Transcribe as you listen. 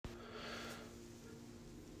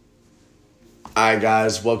Alright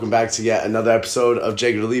guys, welcome back to yet another episode of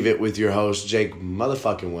Jake or Leave It with your host, Jake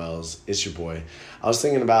motherfucking Wells. It's your boy. I was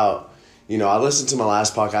thinking about, I listened to my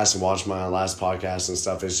last podcast and watched my last podcast and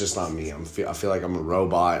stuff. It's just not me. I feel like I'm a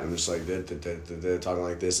robot. I'm just like, talking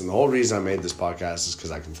like this. And the whole reason I made this podcast is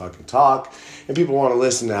because I can fucking talk. And people want to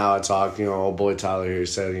listen to how I talk. Old boy Tyler here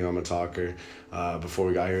said, I'm a talker before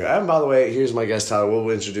we got here. And by the way, here's my guest, Tyler. We'll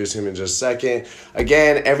introduce him in just a second.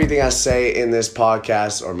 Again, everything I say in this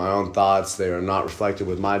podcast are my own thoughts. They are not reflected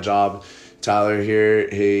with my job. Tyler here,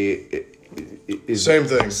 Same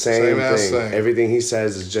thing. Same thing. Everything he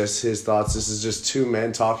says is just his thoughts. This is just two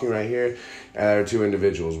men talking right here. They're two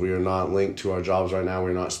individuals. We are not linked to our jobs right now.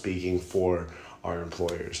 We're not speaking for our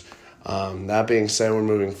employers. That being said, we're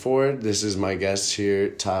moving forward. This is my guest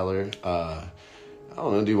here, Tyler. I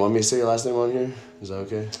don't know. Do you want me to say your last name on here? Is that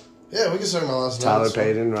okay? Yeah, we can say my last name. Tyler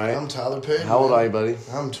Paden, right? I'm Tyler Paden. How old are you, buddy?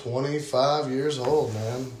 I'm 25 years old,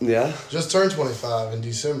 man. Yeah? Just turned 25 in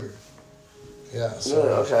December. Yeah. So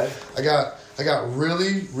Really? Okay. I got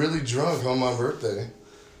really, really drunk on my birthday,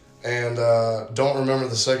 and don't remember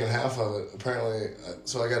the second half of it. Apparently,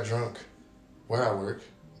 so I got drunk where I work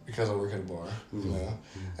because I work at a bar,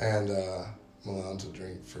 and I'm allowed to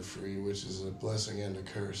drink for free, which is a blessing and a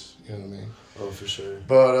curse. You know what I mean? Oh, for sure.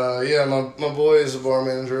 But yeah, my boy is a bar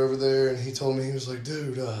manager over there, and he told me, he was like,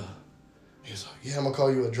 dude, he was like, yeah, I'm gonna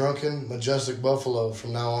call you a drunken, majestic buffalo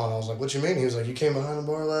from now on. I was like, what you mean? He was like, you came behind the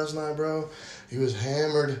bar last night, bro. He was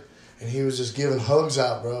hammered, and he was just giving hugs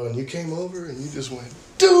out, bro. And you came over, and you just went,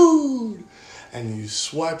 dude! And you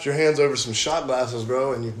swiped your hands over some shot glasses,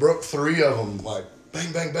 bro, and you broke 3 of them, like,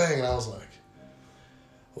 bang, bang, bang. And I was like,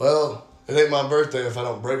 well, it ain't my birthday if I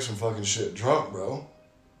don't break some fucking shit drunk, bro.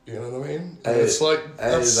 You know what I mean? And it's like,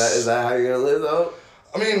 is that how you're gonna live, though?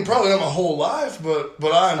 I mean, probably not my whole life, but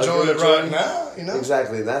I enjoy it right now,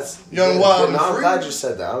 Exactly. That's young, wild, and free. I'm glad you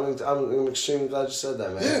said that. I'm extremely glad you said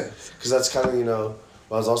that, man. Yeah. Because that's kind of,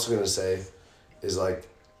 what I was also going to say is, like,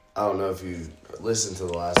 I don't know if you listened to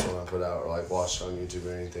the last one I put out or, like, watched on YouTube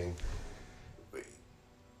or anything.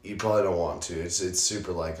 You probably don't want to. It's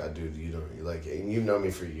super, like, dude, you've known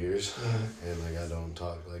me for years, and, like, I don't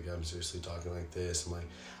talk, like, I'm seriously talking like this. I'm like,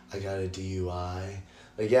 I got a DUI.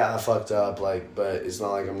 Like, yeah, I fucked up, like, but it's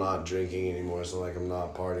not like I'm not drinking anymore. It's not like I'm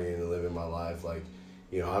not partying and living my life. Like,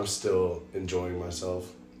 I'm still enjoying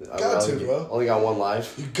myself. Bro. Only got one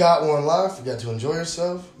life. You got one life. You got to enjoy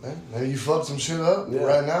yourself, man. Maybe you fucked some shit up. Yeah. But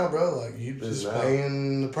right now, bro, like, you just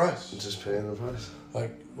paying the price. Just paying the price.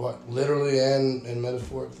 Like, what? Literally and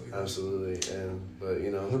metaphorically. Absolutely. But,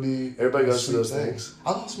 it'll be everybody goes through those things.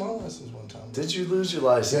 I lost my license one time. Did you lose your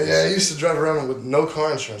license? Yeah, I used to drive around with no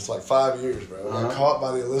car insurance, like 5 years, bro. I got caught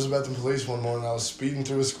by the Elizabethton police one morning. I was speeding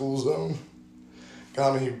through a school zone.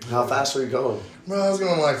 Got me. How fast were you going? Bro, I was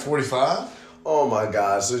going like 45. Oh my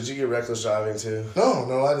God! So did you get reckless driving too?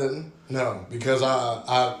 No, I didn't. No, because I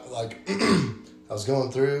I was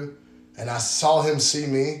going through, and I saw him see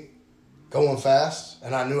me going fast,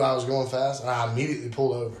 and I knew I was going fast, and I immediately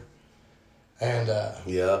pulled over. And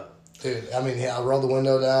yeah, dude, I rolled the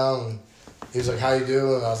window down, and he was like, "How you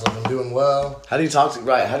doing?" And I was like, "I'm doing well." How do you talk to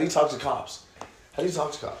cops? How do you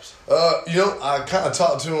talk to cops? I kind of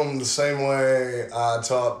talk to them the same way I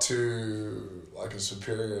talk to like a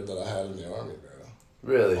superior that I had in the Army, bro.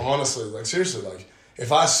 Really? Honestly, like, seriously, like,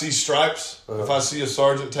 if I see stripes, if I see a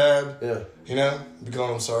sergeant tab, be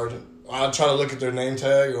calling them sergeant. I try to look at their name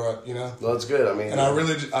tag, or, Well, that's good. I mean... And I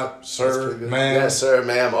really... sir, ma'am. Yeah, sir,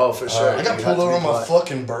 ma'am. Oh, for sure. I got pulled over on my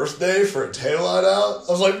fucking birthday for a taillight out.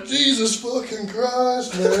 I was like, Jesus fucking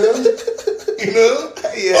Christ, man.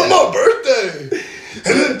 Yeah. On my birthday.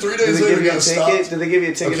 And then 3 days later, he got stopped. Did they give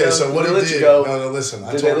you a ticket? Okay, so what he did... Let you go? No, listen.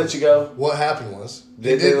 Did they let you go? What happened was...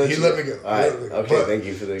 He let me go. All right. Okay, thank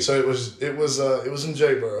you for the... So it was in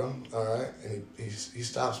J-Boro, all right? And he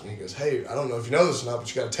stops me. He goes, hey, I don't know if you know this or not,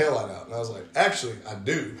 but you got a taillight out. And I was like, actually, I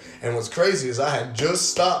do. And what's crazy is I had just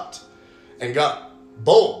stopped and got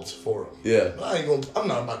bulbs for him. Yeah. I'm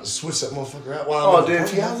not about to switch that motherfucker out. Dude,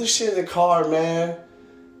 if you have this shit in the car, man...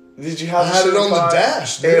 Did you have? I had it on the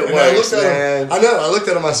dash, dude. It works, man. I know. I looked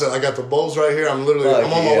at him. I said, "I got the bulbs right here. I'm on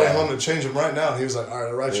my way home to change them right now." And he was like, "All right,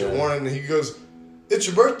 I'll write you a warning." And he goes, "It's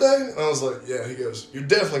your birthday?" And I was like, "Yeah." He goes, "You're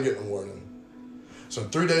definitely getting a warning." So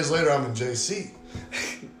 3 days later, I'm in JC.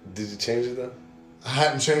 Did you change it though? I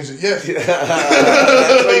hadn't changed it yet.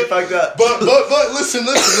 That's why you fucked up. But listen.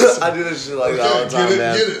 I do this shit like that all the time,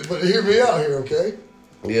 man. Get it. But hear me out here, okay?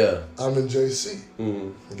 Yeah. I'm in JC.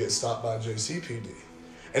 I get stopped by JCPD.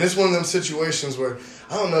 And it's one of them situations where,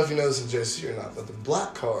 I don't know if you know this in JC or not, but the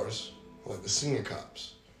black cars are like the senior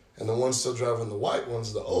cops. And the ones still driving the white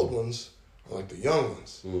ones, the old ones, are like the young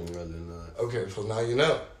ones. I didn't know that. Okay, so now you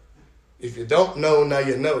know. If you don't know, now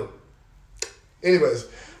you know. Anyways,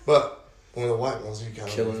 but one of the white ones,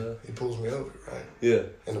 he pulls me over, right? Yeah.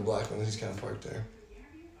 And the black one, he's kind of parked there.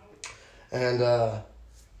 And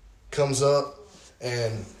comes up,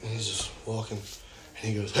 and he's just walking,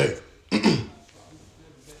 and he goes, hey,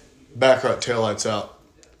 back right, taillights out,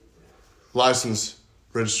 license,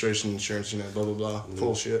 registration, insurance, blah, blah, blah,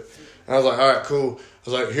 full shit. And I was like, all right, cool. I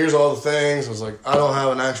was like, here's all the things. I was like, I don't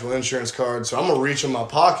have an actual insurance card, so I'm going to reach in my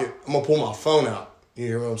pocket. I'm going to pull my phone out. You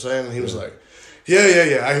hear what I'm saying? And he was like,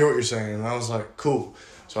 yeah, I hear what you're saying. And I was like, cool.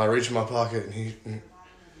 So I reach in my pocket, and he,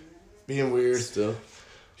 being weird. Still?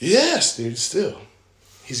 Yes, dude, still.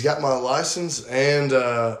 He's got my license and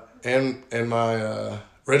my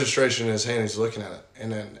registration in his hand. He's looking at it.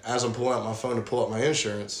 And then as I'm pulling out my phone to pull up my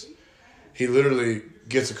insurance, he literally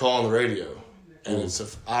gets a call on the radio. And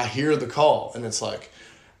I hear the call, and it's like,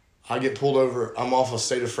 I get pulled over. I'm off of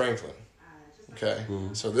State of Franklin. Okay?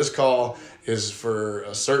 So this call is for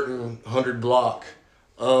a certain 100 block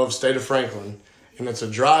of State of Franklin, and it's a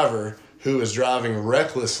driver who is driving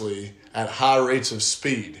recklessly at high rates of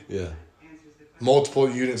speed. Yeah. Multiple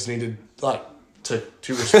units needed, to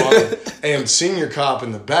respond. And senior cop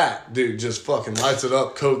in the back, dude, just fucking lights it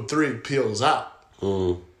up. Code 3 peels out.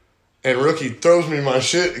 And rookie throws me my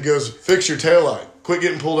shit. He goes, fix your taillight. Quit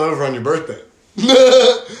getting pulled over on your birthday.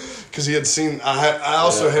 Because he had seen, I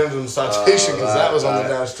also handed him citation because that was on the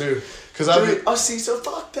dash too. So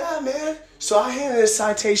fuck that, man. So I handed a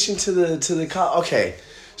citation to the cop. Okay,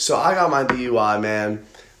 so I got my DUI, man.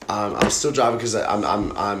 I'm still driving because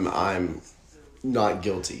I'm not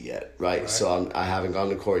guilty yet, right? So I haven't gone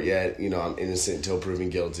to court yet. I'm innocent until proven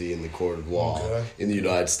guilty in the court of law in the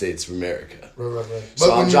United States of America. Right.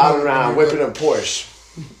 So I'm driving around whipping a Porsche.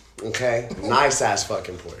 Okay, nice ass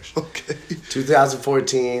fucking Porsche. Okay.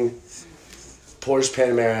 2014 Porsche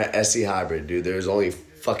Panamera SE Hybrid, dude. There's only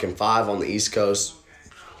fucking 5 on the East Coast.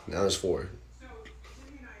 Now there's 4.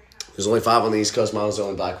 There's only 5 on the East Coast. Mine was the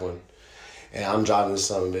only black one. And I'm driving this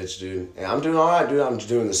son of a bitch, dude. And I'm doing all right, dude. I'm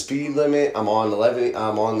doing the speed limit. I'm on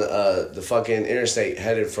the fucking interstate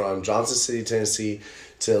headed from Johnson City, Tennessee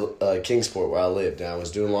to Kingsport, where I lived. And I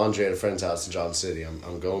was doing laundry at a friend's house in Johnson City.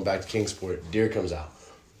 I'm going back to Kingsport. Deer comes out.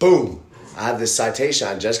 Boom. I have this citation.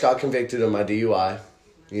 I just got convicted of my DUI.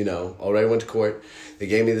 Already went to court. They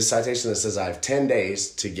gave me this citation that says I have 10 days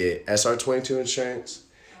to get SR22 insurance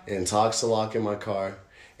and tox to lock in my car.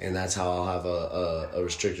 And that's how I'll have a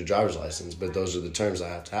restricted driver's license. But those are the terms I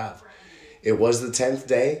have to have. It was the 10th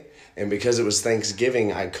day, and because it was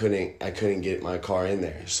Thanksgiving, I couldn't get my car in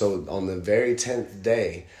there. So on the very 10th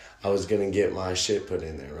day, I was gonna get my shit put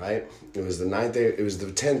in there, right? It was the 9th day. It was the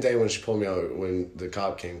 10th day when she pulled me over, when the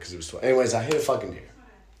cop came, because it was 12. Anyways, I hit a fucking deer.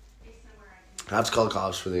 I have to call the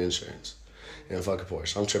cops for the insurance. In a fucking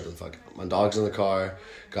Porsche. I'm tripping fucking. My dog's in the car.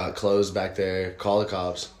 Got clothes back there. Call the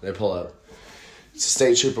cops. They pull up. It's a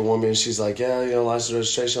state trooper woman. She's like, yeah, license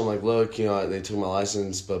registration. I'm like, look, they took my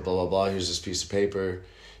license, but blah, blah, blah. Here's this piece of paper,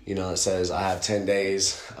 that says I have 10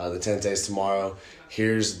 days. The 10th day is tomorrow.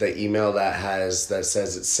 Here's the email that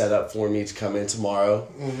says it's set up for me to come in tomorrow.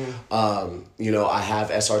 I have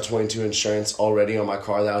SR22 insurance already on my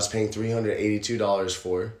car that I was paying $382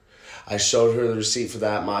 for. I showed her the receipt for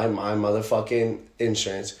that, my motherfucking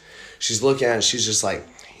insurance. She's looking at it, she's just like,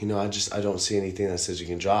 I don't see anything that says you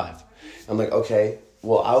can drive. I'm like, okay,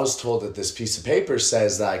 well, I was told that this piece of paper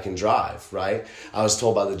says that I can drive, right? I was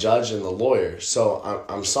told by the judge and the lawyer. So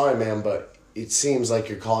I'm sorry, ma'am, but it seems like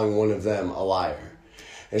you're calling one of them a liar.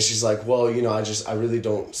 And she's like, well, I really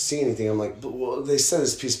don't see anything. I'm like, well, they said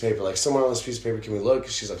this piece of paper. Like, somewhere on this piece of paper, can we look?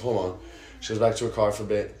 She's like, hold on. She goes back to her car for a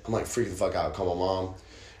bit. I'm like, freak the fuck out. Call my mom.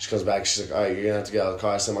 She comes back. She's like, all right, you're going to have to get out of the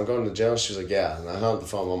car. I said, am I going to jail? She's like, yeah. And I hung up the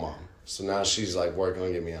phone with my mom. So now she's like working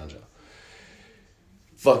on getting me out of jail.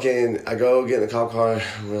 Fucking, I go get in the cop car,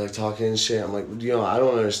 and we're like talking and shit. I'm like, I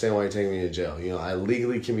don't understand why you're taking me to jail. I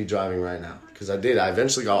legally can be driving right now. Because I did. I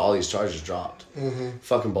eventually got all these charges dropped.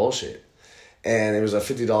 Fucking bullshit. And it was a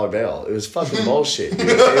 $50 bail. It was fucking bullshit,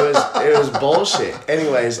 dude. It was bullshit.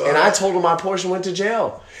 Anyways, and I told him my Porsche went to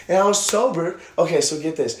jail. And I was sober. Okay, so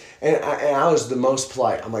get this. And I was the most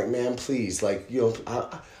polite. I'm like, man, please. Like,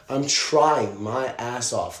 I'm trying my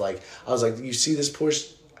ass off. Like, I was like, you see this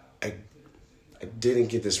Porsche? I didn't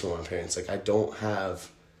get this from my parents. Like, I don't have...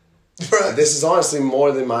 This is honestly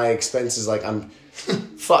more than my expenses. Like, I'm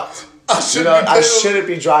fucked. I shouldn't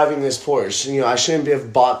be driving this Porsche. I shouldn't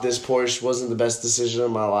have bought this Porsche. Wasn't the best decision of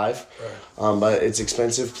my life. Right. But it's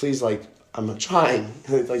expensive. Please, I'm trying.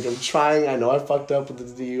 I'm trying. I know I fucked up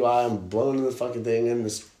with the DUI. I'm blowing the fucking thing in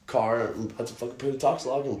this car. I'm about to fucking put a tox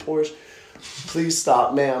log in Porsche. Please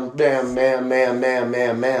stop, ma'am. Ma'am.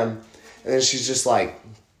 And then she's just like...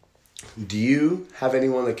 do you have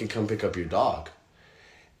anyone that can come pick up your dog?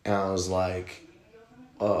 And I was like,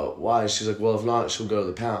 why? She's like, well, if not, she'll go to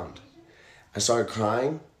the pound. I started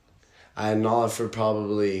crying. I had gnawed for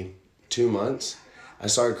probably 2 months. I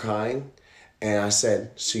started crying, and I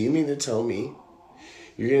said, so you mean to tell me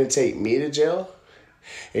you're going to take me to jail?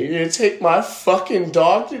 And you're going to take my fucking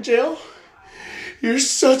dog to jail? You're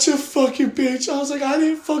such a fucking bitch. I was like, I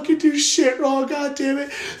didn't fucking do shit wrong,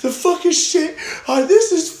 goddammit. The fucking shit.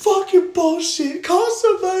 This is fucking bullshit. Call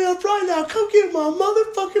somebody up right now. Come get my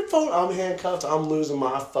motherfucking phone. I'm handcuffed. I'm losing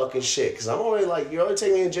my fucking shit. Because I'm already like, you're already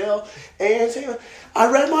taking me to jail. And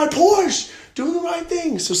I read my Porsche. Doing the right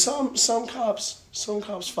thing. So some cops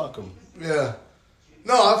fuck them. Yeah.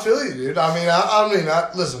 No, I feel you, dude. I mean,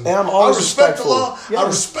 listen. And I'm always I respect the respectful. law. Yes. I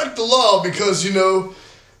respect the law because, you know,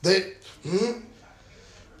 they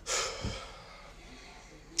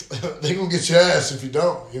gonna get your ass if you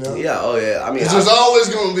don't, you know? Yeah, oh yeah. I mean, there's always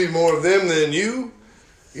gonna be more of them than you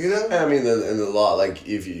know? I mean, in the law, like,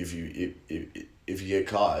 if you get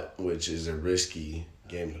caught, which is a risky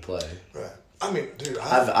game to play. Right. I mean, dude,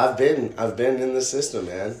 I've been in the system,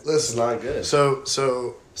 man. Listen, it's not good. So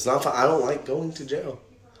it's not fun. I don't like going to jail.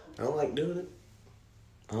 I don't like doing it.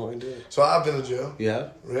 I don't like doing it. So I've been to jail. Yeah.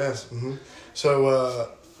 Yes. Mm-hmm.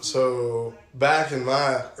 So back in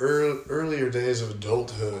my earlier days of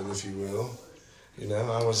adulthood, if you will, you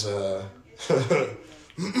know, I was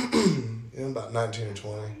about 19 or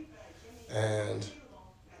 20, and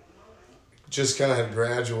just kind of had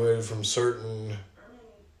graduated from certain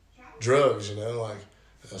drugs, you know, like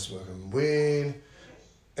I was smoking weed,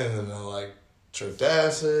 and then I like tripped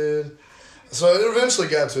acid. So it eventually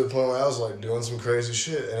got to a point where I was like doing some crazy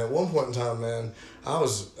shit. And at one point in time, man, I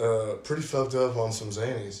was pretty fucked up on some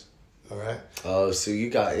Xannies. All right. Oh, so you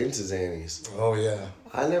got into Xannies? Oh yeah.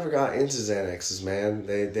 I never got into Xanaxes, man.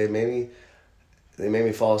 They made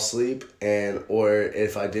me fall asleep, or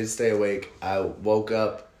if I did stay awake, I woke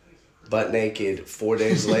up butt naked 4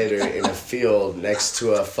 days later in a field next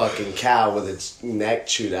to a fucking cow with its neck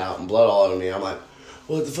chewed out and blood all over me. I'm like,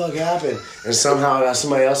 what the fuck happened? And somehow I got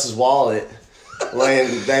somebody else's wallet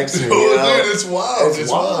laying next to me. You know? Dude, it's wild.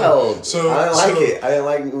 It's wild. So I didn't like it. I didn't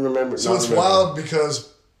like remember. So it's wild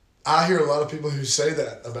because I hear a lot of people who say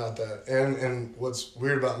that about that. And what's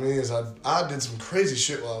weird about me is I did some crazy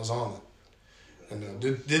shit while I was on it. And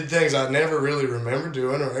did things I never really remember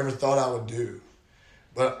doing or ever thought I would do.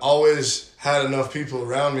 But always had enough people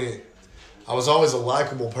around me. I was always a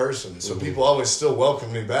likable person, so people always still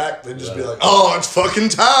welcome me back. They'd just be like, oh, it's fucking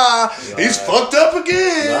Ty. Right. He's fucked up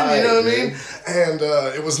again. Right, you know what I mean? And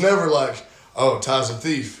it was never like, oh, Ty's a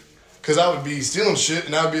thief. Because I would be stealing shit,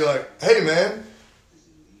 and I'd be like, hey, man,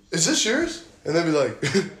 is this yours? And they'd be like,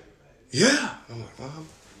 yeah. I'm like, well, I'm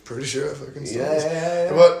pretty sure I fucking stole this.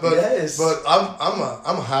 Yeah. But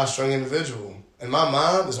I'm a high-strung individual. And my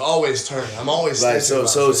mind is always turning. I'm always thinking about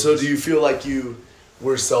things. So do you feel like you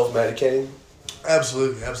were self-medicating?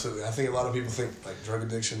 Absolutely. I think a lot of people think like drug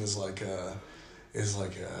addiction is like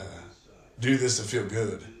do this to feel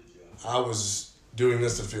good. I was doing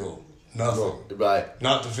this to feel nothing. Right.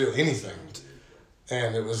 Not to feel anything.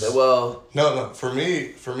 And it was no. For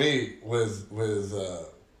me with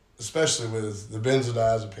especially with the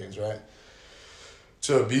benzodiazepines, right?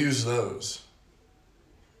 To abuse those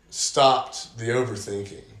stopped the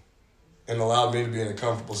overthinking and allowed me to be in a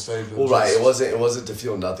comfortable state. Well, right. It wasn't to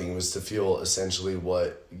feel nothing. It was to feel essentially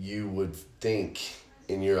what you would think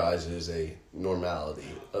in your eyes is a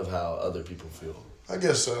normality of how other people feel. I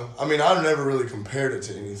guess so. I mean, I've never really compared it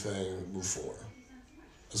to anything before.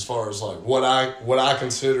 As far as like what I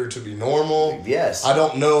consider to be normal. Yes. I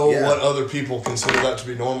don't know what other people consider that to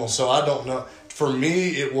be normal. So I don't know. For me,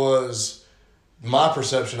 it was my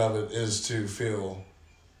perception of it is to feel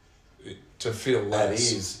less. At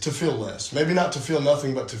ease. To feel less. Maybe not to feel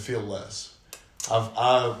nothing, but to feel less.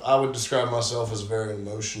 I would describe myself as a very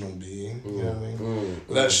emotional being. You know what I mean?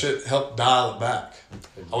 But that shit helped dial it back.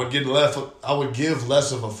 I would give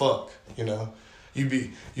less of a fuck. You know, you'd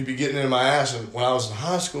be getting in my ass, and when I was in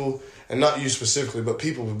high school, and not you specifically, but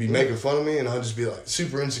people would be making fun of me, and I'd just be like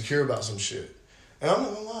super insecure about some shit. And I'm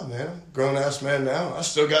not gonna lie, man. I'm a grown-ass man now. I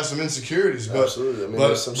still got some insecurities. But, absolutely. I mean,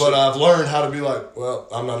 but I've learned how to be like, well,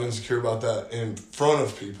 I'm not insecure about that in front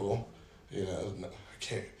of people. You know,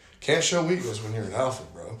 I can't show weakness when you're an alpha,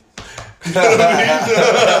 bro. You know what I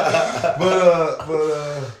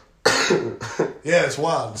mean? Yeah, it's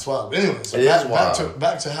wild. It's wild. Anyway, so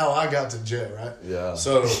back to how I got to jail, right? Yeah.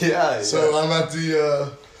 So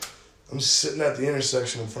I'm sitting at the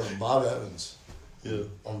intersection in front of Bob Evans. Yeah,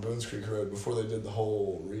 on Boones Creek Road before they did the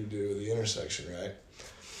whole redo of the intersection, right?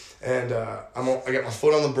 And I got my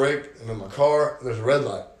foot on the brake, and in my car, there's a red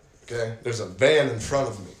light okay? There's a van in front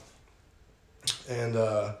of me. And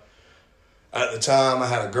at the time, I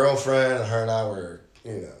had a girlfriend, and her and I were,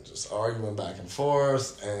 just arguing back and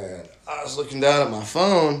forth. And I was looking down at my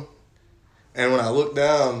phone, and when I looked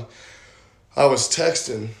down, I was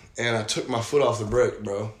texting, and I took my foot off the brake,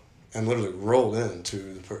 bro, and literally rolled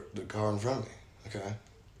into the car in front of me, okay?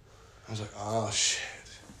 I was like, oh, shit.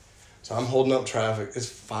 So I'm holding up traffic. It's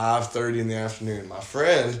 5:30 in the afternoon. My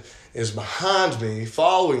friend is behind me,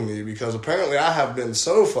 following me, because apparently I have been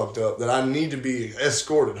so fucked up that I need to be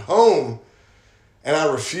escorted home, and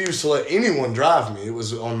I refuse to let anyone drive me. It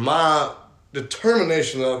was on my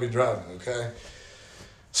determination that I'll be driving, okay?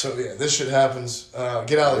 So, yeah, this shit happens.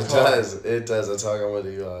 Get out of the car. It does. That's how I got with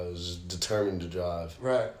you. I was determined to drive.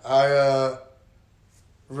 Right. I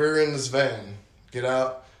rear end this van, get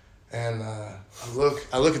out, and I look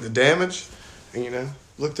at the damage, and,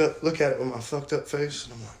 look at it with my fucked up face,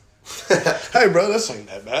 and I'm like, hey, bro, this ain't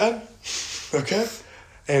that bad, okay?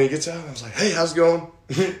 And he gets out, and I was like, hey, how's it going?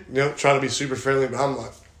 Trying to be super friendly, but I'm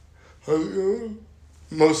like, how's it going?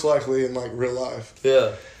 Most likely in, real life.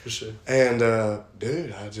 Yeah, for sure. And,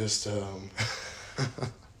 dude, I just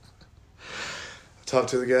talked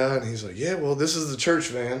to the guy, and he's like, yeah, well, this is the church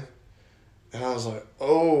van. And I was like,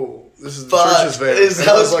 oh, this is the church's van. Is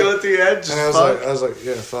that what's going through your head? Just and fuck? I was like,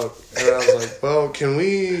 yeah, fuck. And I was like, well, can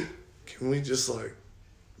we just,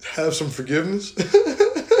 have some forgiveness?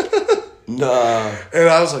 Nah. And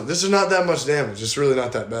I was like, this is not that much damage. It's really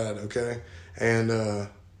not that bad, okay? And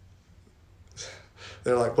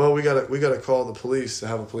they're like, well, we gotta call the police to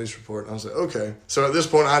have a police report. And I was like, okay. So at this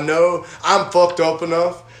point, I know I'm fucked up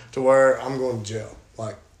enough to where I'm going to jail,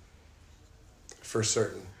 for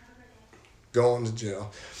certain. Going to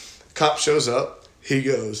jail. Cop shows up. He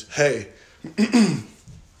goes, hey,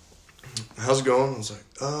 how's it going? I was like,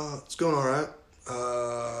 it's going all right.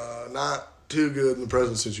 Not too good in the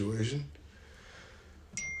present situation.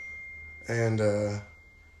 And,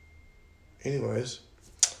 anyways,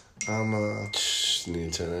 I'm, Just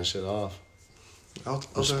need to turn that shit off. I'll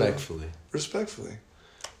Respectfully. Respectfully.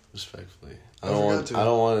 I don't want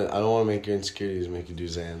to make your insecurities make you do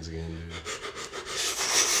Xans again, dude.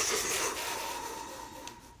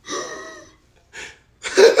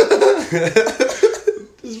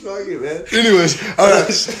 Just fuck it, man. Anyways, all right.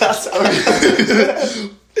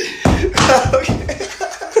 Okay.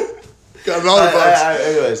 Got another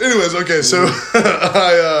box. Anyways, okay, so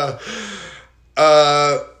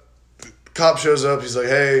cop shows up. He's like,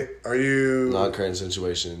 hey, are you... Not current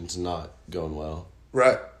situation. It's not going well.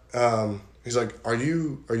 Right. He's like, are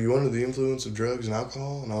you under the influence of drugs and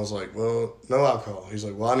alcohol? And I was like, well, no alcohol. He's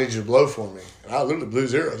like, well, I need you to blow for me. And I literally blew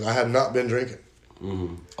zeros. I had not been drinking.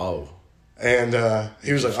 Mm-hmm. Oh. And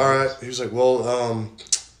he was like, all right. He was like, well,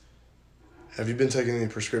 have you been taking any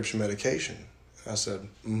prescription medication? I said,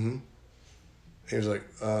 mm-hmm. He was like,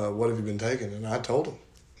 what have you been taking? And I told him.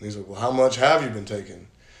 And he's like, well, how much have you been taking?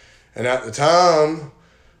 And at the time,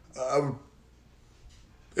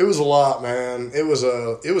 it was a lot, man. It was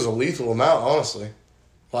a lethal amount, honestly.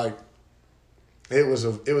 It was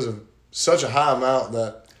such a high amount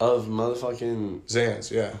that of motherfucking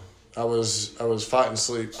Xans. Yeah, I was fighting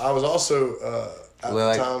sleep. I was also at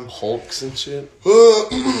the time Hulks and shit. Well,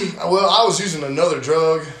 I was using another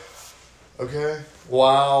drug. Okay,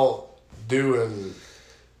 while doing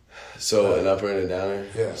an upper and a downer.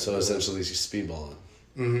 Yeah. So essentially, she's speedballing.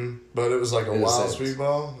 Mm-hmm. But it was like a wild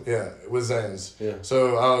speedball. Yeah, with Xans. Yeah.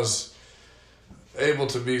 So I was able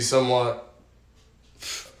to be somewhat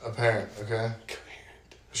apparent. Okay.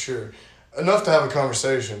 Sure. Enough to have a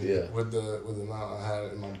conversation. Yeah. With the amount I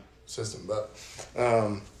had in my system, but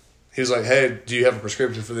he was like, "Hey, do you have a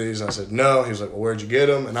prescription for these?" And I said, "No." He was like, "Well, where'd you get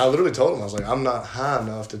them?" And I literally told him, I was like, "I'm not high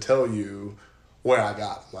enough to tell you where I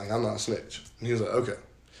got them. I'm not a snitch." And he was like, "Okay."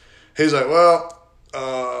 He's like, "Well,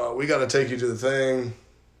 we got to take you to the thing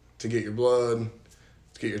to get your blood,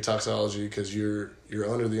 to get your toxology, because you're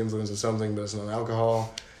under the influence of something, but it's not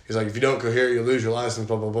alcohol." He's like, "If you don't cohere, you lose your license,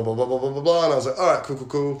 blah, blah, blah, blah, blah, blah, blah, blah." And I was like, all right,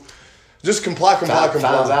 cool. Just comply. Turns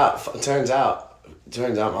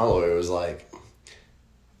out my lawyer was like,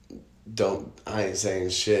 I ain't saying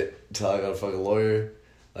shit until I got a fucking lawyer.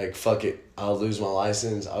 Like, fuck it. I'll lose my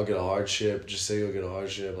license. I'll get a hardship. Just say you'll get a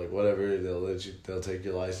hardship. Like, whatever. They'll take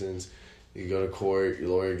your license. You go to court. Your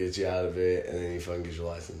lawyer gets you out of it. And then you fucking get your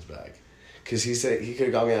license back. Because he said he could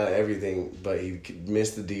have got me out of everything, but he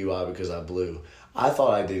missed the DUI because I blew. I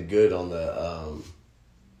thought I did good on the...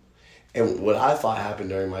 and what I thought happened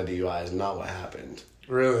during my DUI is not what happened.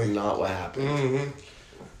 Really? Not what happened. Mm-hmm.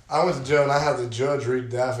 I went to jail and I had the judge read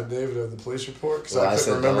the affidavit of the police report because I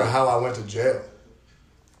couldn't remember how I went to jail.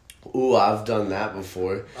 Ooh, I've done that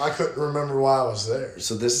before. I couldn't remember why I was there.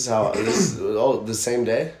 So this is how the same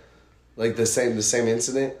day? Like the same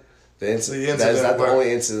incident? The incident is that the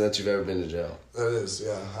only incident that you've ever been to jail? That is,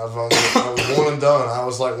 yeah. I was one and done. I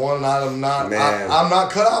was like one item not. I'm not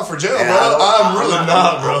cut out for jail, bro. I'm really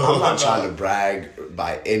not, bro. I'm not trying to brag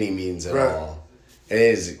by any means at all. It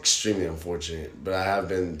is extremely unfortunate, but I have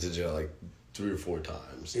been to jail like 3 or 4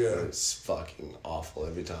 times. Yeah, it's fucking awful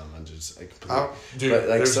every time. I completely. Dude, but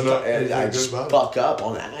like sometimes I just fuck up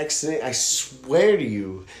on accident. I swear to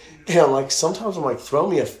you, and I'm like sometimes I'm like throw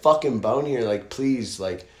me a fucking bone here, like please,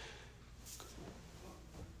 like.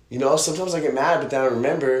 You know, sometimes I get mad, but then I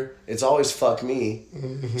remember it's always fuck me.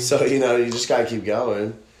 Mm-hmm. So, you know, you just gotta keep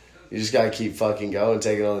going. You just gotta keep fucking going,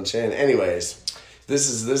 take it on the chin. Anyways, this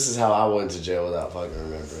is how I went to jail without fucking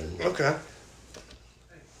remembering. Okay.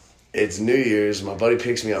 It's New Year's. My buddy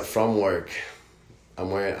picks me up from work.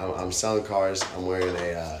 I'm selling cars. I'm wearing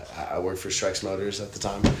I worked for Shrek's Motors at the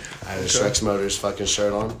time. I had a Shrek's Motors fucking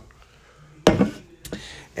shirt on.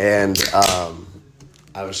 And I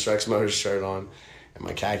have a Shrek's Motors shirt on.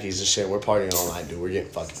 My khakis and shit. We're partying all night, dude. We're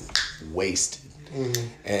getting fucking wasted. Mm-hmm.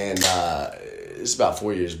 And it's about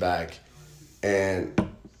 4 years back. And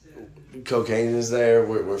cocaine is there.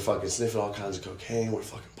 We're fucking sniffing all kinds of cocaine. We're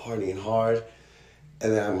fucking partying hard.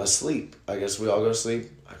 And then I'm asleep. I guess we all go to sleep.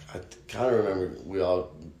 I kind of remember we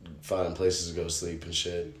all finding places to go to sleep and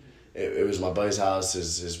shit. It was my buddy's house,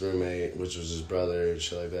 his roommate, which was his brother and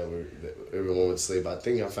shit like that. Everyone would sleep. I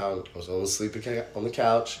think I was almost sleeping on the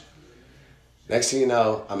couch. Next thing you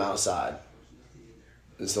know, I'm outside.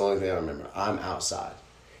 It's the only thing I remember. I'm outside.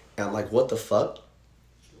 And I'm like, what the fuck?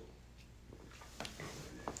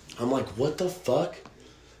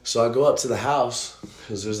 So I go up to the house,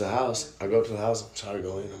 because there's a house. I go up to the house, I'm trying to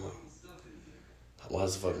go in. I'm like, why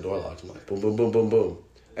is the fucking door locked? I'm like, boom, boom, boom, boom, boom.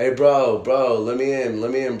 Hey, bro, let me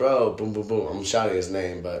in, bro. Boom, boom, boom. I'm shouting his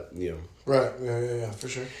name, but, you know. Right, yeah, for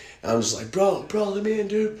sure. And I'm just like, bro, let me in,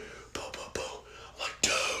 dude. Boom, boom, boom. I'm like,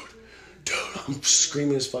 dude. I'm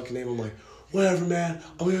screaming his fucking name. I'm like, whatever, man.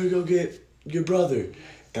 I'm going to go get your brother.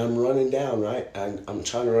 And I'm running down, right? And I'm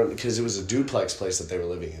trying to run because it was a duplex place that they were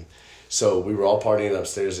living in. So we were all partying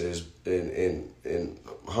upstairs in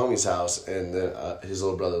homie's house, and then his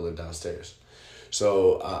little brother lived downstairs.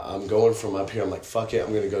 So I'm going from up here. I'm like, fuck it.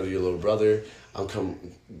 I'm going to go to your little brother. I'm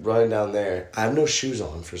running down there. I have no shoes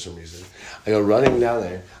on for some reason. I go running down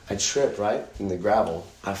there. I trip, right, in the gravel.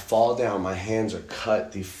 I fall down. My hands are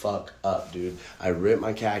cut the fuck up, dude. I rip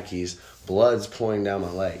my khakis. Blood's pouring down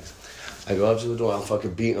my legs. I go up to the door. I'm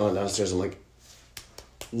fucking beating on downstairs. I'm like,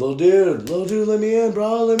 little dude, let me in,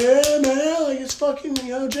 bro. Let me in, man. Like, it's fucking,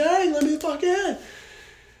 Jay, let me fuck in.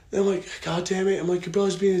 And I'm like, God damn it. I'm like, your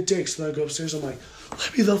brother's being a dick. So then I go upstairs. I'm like,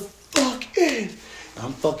 let me the fuck in. And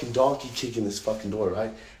I'm fucking donkey kicking this fucking door,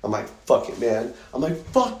 right? I'm like, fuck it, man. I'm like,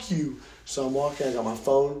 fuck you. So I'm walking, I got my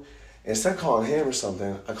phone. And instead of calling him or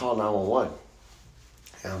something, I call 911.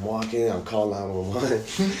 And I'm walking, I'm calling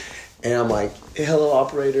 911. And I'm like, hey, hello,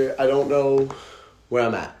 operator. I don't know where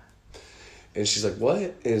I'm at. And she's like, what?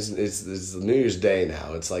 And it's New Year's Day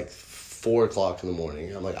now. It's like 4 o'clock in the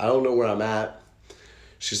morning. I'm like, I don't know where I'm at.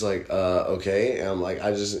 She's like, okay. And I'm like,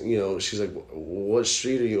 she's like, what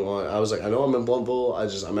street are you on? I was like, I know I'm in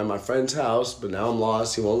Bluntville. I'm at my friend's house, but now I'm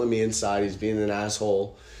lost. He won't let me inside. He's being an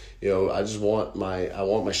asshole. I just want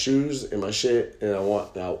my shoes and my shit, and I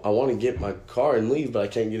want to get my car and leave, but I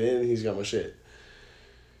can't get in. He's got my shit.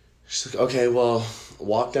 She's like, okay, well,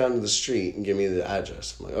 walk down to the street and give me the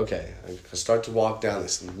address. I'm like, okay. I start to walk down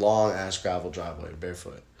this long-ass gravel driveway,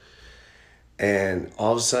 barefoot. And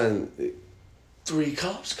all of a sudden, 3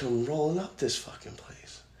 cops come rolling up this fucking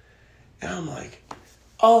place. And I'm like,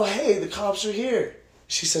 oh, hey, the cops are here.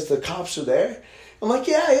 She says, the cops are there? I'm like,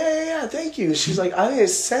 yeah, thank you. She's like, I didn't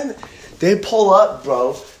send it. They pull up,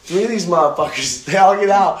 bro. 3 of these motherfuckers, they all get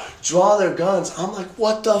out, draw their guns. I'm like,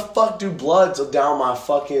 what the fuck, dude? Blood's down my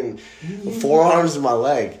fucking forearms and my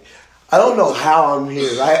leg. I don't know how I'm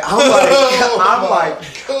here, right? I'm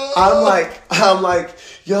like,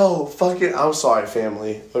 yo, fucking, I'm sorry,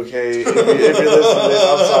 family, okay? If you're listening to this,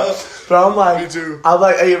 I'm sorry. But I'm like, me too. I'm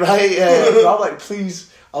like, hey, right? Yeah. But I'm like,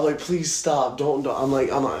 please stop. Don't.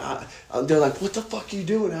 They're like, what the fuck are you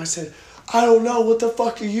doing? And I said, I don't know. What the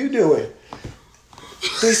fuck are you doing?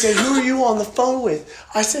 They said, who are you on the phone with?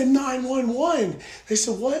 I said, 911. They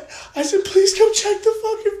said, what? I said, please come check the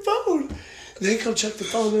fucking phone. They come check the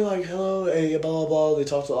phone. They're like, hello, hey, blah, blah, blah. They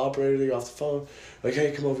talk to the operator. They get off the phone. Like,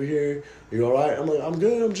 hey, come over here. Are you all right? I'm like, I'm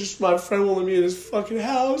good. My friend won't let me in his fucking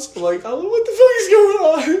house. I'm like, what the fuck is going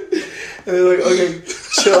on? And they're like, okay,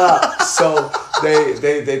 chill out. So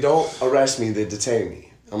they don't arrest me. They detain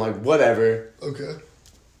me. I'm like, whatever. Okay.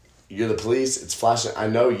 you're the police. It's flashing. I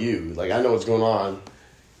know you. Like, I know what's going on.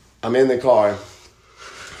 I'm in the car.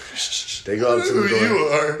 They go up to the door. You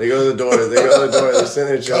are. They go to the door. They're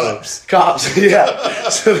sitting there chilling. Cops. Yeah.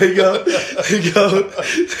 So they go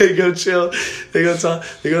chill. They go talk.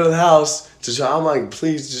 They go to the house to chill. I'm like,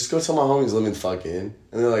 please, just go tell my homies let me fuck in.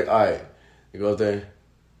 And they're like, all right. They go up there.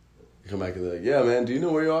 They come back and they're like, yeah, man, do you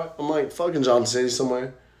know where you are? I'm like, fucking Johnson City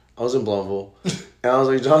somewhere. I was in Blumville. And I was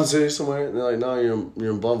like, Johnson City somewhere? And they're like, no,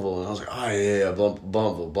 you're in Blumville. And I was like, oh, yeah,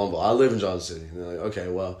 Blumville. I live in Johnson City. And they're like, okay,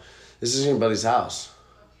 well, this is your buddy's house.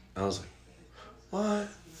 And I was like, what?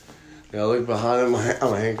 And I look behind him,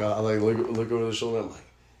 I'm a handcuff. I like look over the shoulder. I'm like,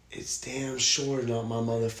 it's damn sure not my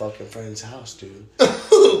motherfucking friend's house, dude.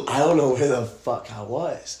 I don't know where the fuck I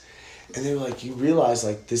was. And they were like, you realize,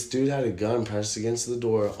 like, this dude had a gun pressed against the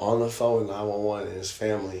door on the phone, 911, and his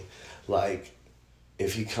family. Like,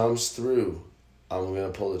 if he comes through, I'm going to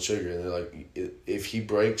pull the trigger. And they're like, if he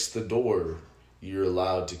breaks the door, you're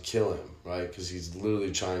allowed to kill him, right? Because he's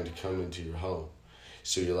literally trying to come into your home.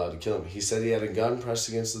 So you're allowed to kill him. He said he had a gun pressed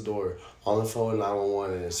against the door on the phone,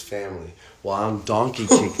 911, and his family. While I'm donkey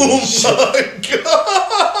kicking. Oh my God!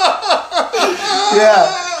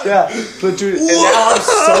 Yeah. But dude, and now I'm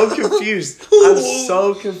so confused.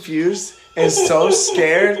 And so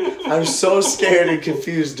scared. I'm so scared and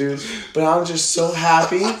confused, dude. But I'm just so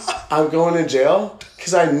happy I'm going to jail.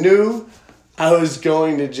 Because I knew I was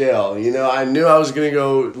going to jail. You know, I knew I was going to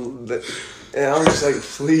go... And I'm just like,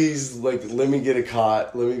 please, like, let me get a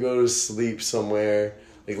cot. Let me go to sleep somewhere.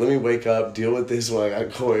 Like, let me wake up, deal with this when I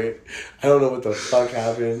got court. I don't know what the fuck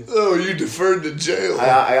happened. Oh, you deferred to jail.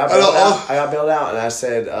 I got bailed out, and I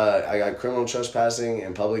said, I got criminal trespassing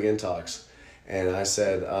and public intox. And I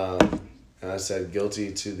said,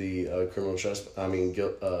 guilty to the criminal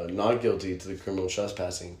not guilty to the criminal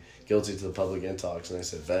trespassing, guilty to the public intox. And I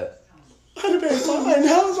said, vet. I'd have been fine.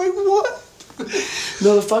 I was like, what?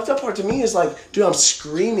 No, the fucked up part to me is like, dude, I'm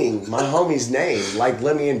screaming my homie's name. Like,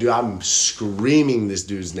 let me in, dude. I'm screaming this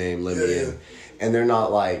dude's name, let me in. And they're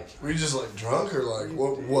not like... Were you just like drunk or like,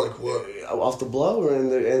 what? Off the blower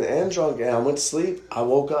and drunk. And I went to sleep. I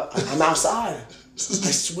woke up. I'm outside. I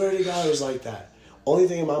swear to God it was like that. Only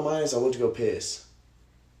thing in my mind is I went to go piss.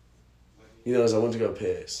 You know, I went to go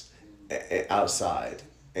piss outside.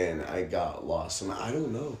 And I got lost. And I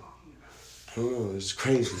don't know. It's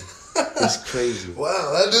crazy. It's crazy.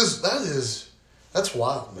 Wow, that's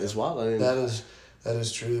wild, man. It's wild. That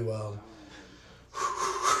is truly wild.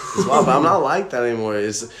 It's wild, but I'm not like that anymore.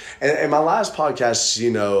 And my last podcast,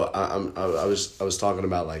 you know, I was talking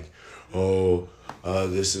about like,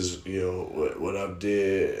 this is, you know, what I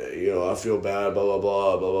did. You know, I feel bad. Blah blah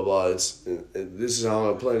blah blah blah blah. This is how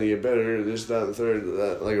I'm planning to get better. This, that, and the third.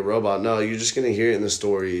 That, like a robot. No, you're just gonna hear it in the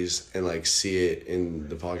stories and like see it in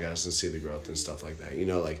the podcast and see the growth and stuff like that. You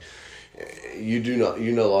know, like. You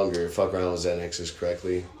no longer fuck around with Xanaxes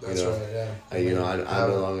correctly. That's right, yeah. And, you know, I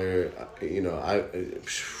no longer, you know, I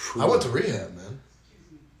went to rehab, man.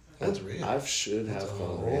 I should have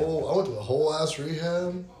gone to rehab. I went to a whole ass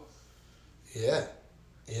rehab. Yeah,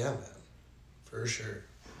 man, for sure.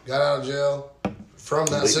 Got out of jail from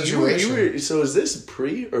that situation. So is this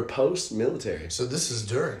pre or post military? So this is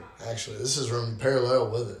during. Actually, this is in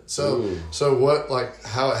parallel with it. So what, like,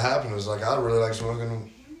 how it happened was like I really like smoking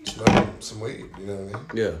some weed, you know what I mean?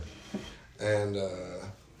 Yeah. And,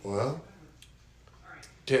 well,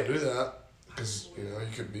 can't do that because, you know, you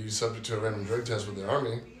could be subject to a random drug test with the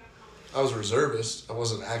Army. I was a reservist. I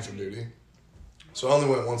wasn't active duty. So I only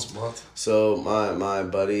went once a month. So my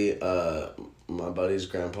buddy's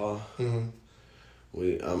grandpa, I'm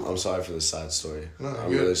sorry for the side story. No, I'm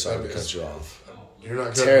really sorry to cut you off. You're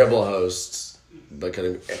not terrible hosts. But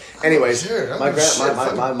anyways, my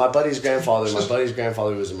buddy's grandfather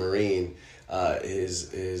was a Marine.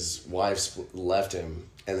 His wife left him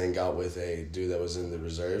and then got with a dude that was in the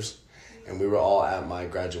reserves, and we were all at my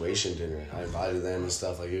graduation dinner. I invited them and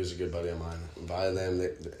stuff. Like, he was a good buddy of mine. Invited them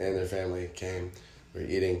and their family came. We were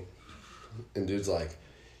eating, and dude's like,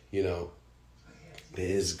 you know.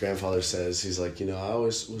 His grandfather says, he's like, you know, I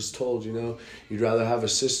always was told, you know, you'd rather have a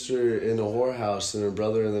sister in a whorehouse than a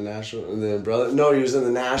brother in the National... No, he was in the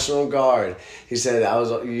National Guard. He said,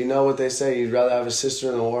 you know what they say, you'd rather have a sister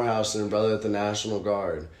in a whorehouse than a brother at the National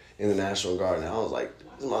Guard, in the National Guard. And I was like,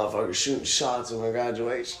 this motherfucker shooting shots at my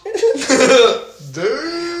graduation. Dude.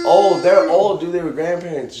 They're old, dude. They were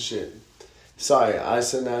grandparents and shit. Sorry, I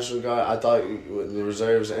said National Guard. I thought the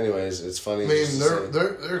reserves. Anyways, it's funny. I mean,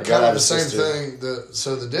 they're kind of the same thing.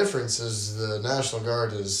 So the difference is the National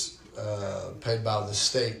Guard is paid by the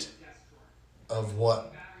state of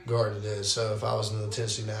what guard it is. So if I was in the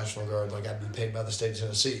Tennessee National Guard, like, I'd be paid by the state of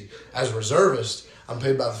Tennessee. As a reservist, I'm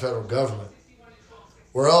paid by the federal government.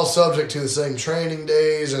 We're all subject to the same training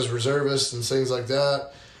days as reservists and things like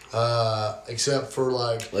that, except for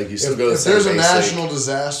like you still go to if there's a national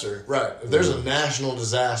disaster, right? If there's a national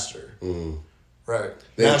disaster, right?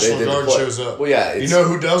 National Guard shows up. Well, yeah, you know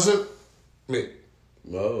who doesn't? Me.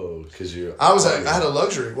 Whoa, because you. I had a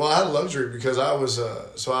luxury. Well, I had a luxury because I was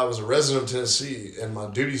a resident of Tennessee, and my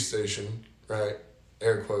duty station, right?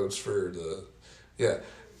 Air quotes for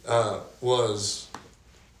was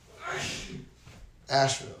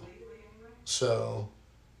Asheville. So,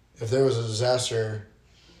 if there was a disaster,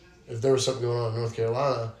 if there was something going on in North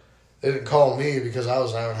Carolina, they didn't call me because I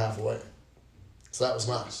was an hour and a half away. So that was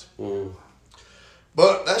nice.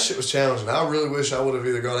 But that shit was challenging. I really wish I would have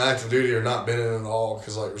either gone active duty or not been in it at all.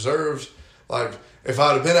 Because, like, reserves, like, if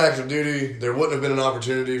I'd have been active duty, there wouldn't have been an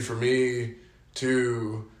opportunity for me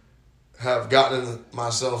to have gotten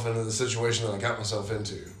myself into the situation that I got myself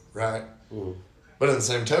into, right? But in the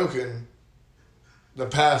same token, the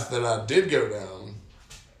path that I did go down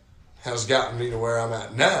has gotten me to where I'm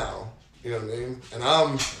at now. You know what I mean? And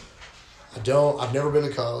I've never been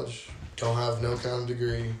to college. Don't have no kind of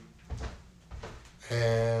degree.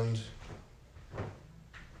 And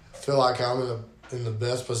I feel like I'm in the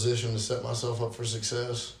best position to set myself up for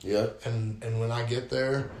success. Yeah. And when I get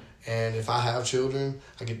there, and if I have children,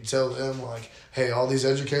 I get to tell them, like, hey, all these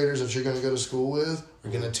educators that you're going to go to school with are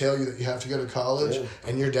going to tell you that you have to go to college,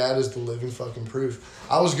 and your dad is the living fucking proof.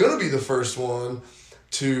 I was going to be the first one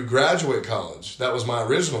to graduate college. That was my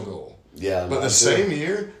original goal. Yeah. But the same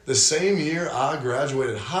year I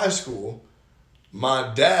graduated high school,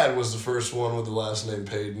 my dad was the first one with the last name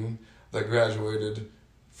Paden that graduated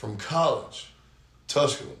from college,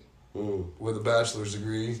 Tusculum, with a bachelor's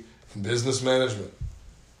degree in business management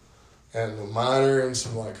and a minor in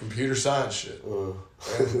some like computer science shit.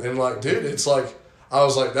 And like, dude, it's like, I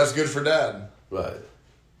was like, that's good for dad. Right.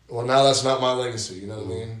 Well, now that's not my legacy, you know what I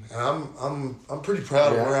mean? And I'm pretty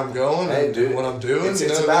proud of where I'm going and what I'm doing. It's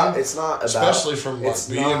not about, especially from like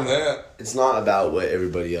being that. It's not about what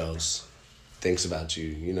everybody else thinks about you,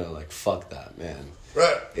 you know, like, fuck that, man.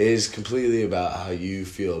 Right. It is completely about how you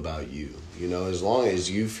feel about you. You know, as long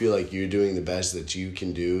as you feel like you're doing the best that you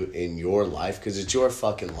can do in your life, because it's your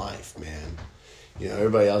fucking life, man. You know,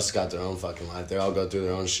 everybody else has got their own fucking life. They all go through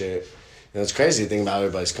their own shit. You know, it's crazy to think about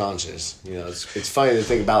everybody's conscious. You know, it's funny to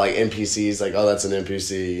think about, like, NPCs, like, oh, that's an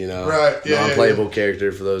NPC, you know. Right, yeah. Non-playable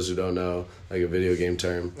character, for those who don't know, like a video game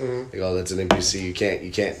term. Like, oh, that's an NPC. You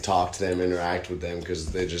can't talk to them, interact with them, because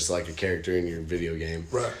they're just like a character in your video game.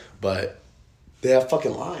 Right. But they have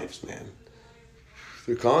fucking lives, man.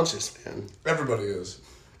 They're conscious, man. Everybody is.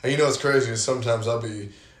 And you know what's crazy is sometimes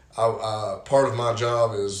part of my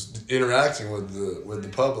job is interacting with the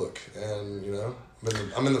public, and you know,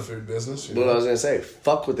 I'm in the food business. But I was gonna say,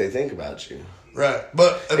 fuck what they think about you. Right,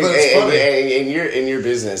 but it's funny. In your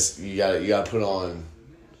business, you gotta put on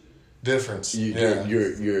difference.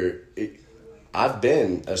 I've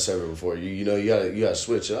been a server before. You gotta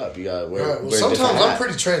switch it up. You gotta wear. Right. Well, sometimes I'm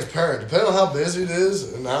pretty transparent, depending on how busy it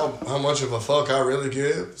is and how much of a fuck I really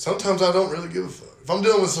give. Sometimes I don't really give a fuck. If I'm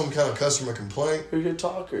dealing with some kind of customer complaint, you're a good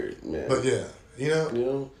talker, man. But yeah, you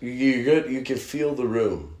know, you're good. You can feel the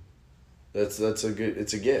room. It's a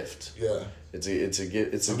gift. Yeah. It's a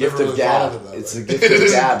gift of gab. It's a gift of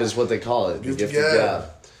gab is what they call it. The gift of gab.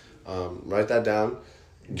 Write that down.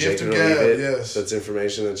 Gift of gab, yes. That's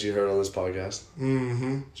information that you heard on this podcast.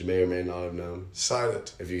 Mm-hmm. That you may or may not have known. Cite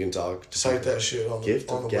it. If you can talk. Cite that shit on the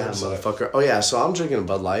gab, website. Motherfucker. Oh yeah, so I'm drinking a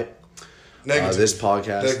Bud Light. Negative. This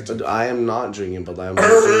podcast. Negative. I am not drinking Bud Light.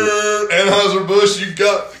 Anheuser-Busch, you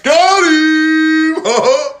got him!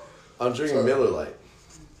 I'm drinking Miller Lite.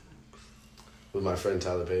 With my friend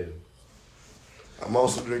Tyler Paden. I'm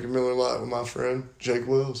also drinking Miller Lite with my friend Jake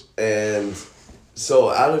Wills. And so,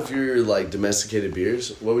 out of your like domesticated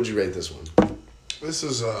beers, what would you rate this one? This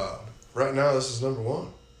is right now. This is number one.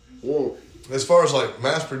 Well, as far as like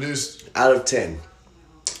mass produced, out of 10.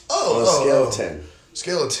 On a scale of 10.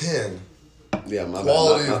 Scale of 10. Yeah, my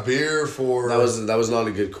quality of beer for that was not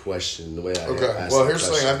a good question. The way I asked well, here's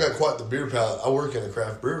the thing. I've got quite the beer palate. I work in a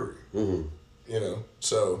craft brewery. Mm-hmm. You know,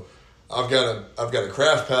 so I've got a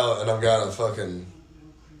craft palate, and I've got a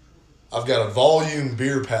volume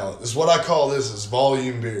beer palate. This is what I call this is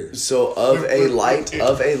volume beer. So of a light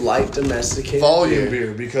domesticated volume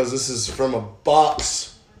beer because this is from a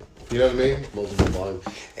box. You know what I mean? Multiple volume,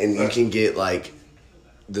 and you can get like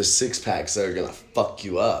the 6-packs that are gonna fuck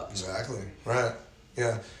you up. Exactly. Right.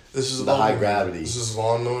 Yeah. This is the high gravity. This is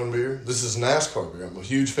lawn-mowing beer. This is NASCAR beer. I'm a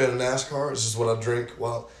huge fan of NASCAR. This is what I drink.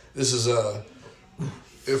 Well, this is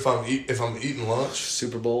if I'm eating lunch.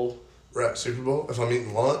 Super Bowl. Right, Super Bowl. If I'm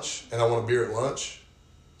eating lunch and I want a beer at lunch,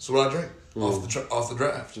 That's what I drink off the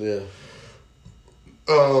draft. Yeah.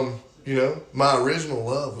 You know, my original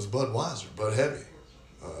love was Budweiser, Bud Heavy.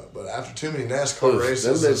 But after too many NASCAR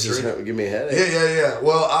races, them bitches give me a headache. Yeah.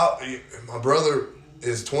 Well, my brother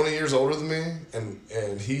is 20 years older than me,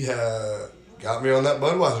 and he got me on that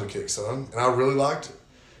Budweiser kick, son, and I really liked it,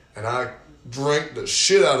 and I drank the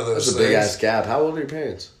shit out of those. That's a big ass gap. How old are your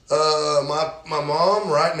parents? My mom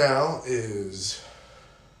right now is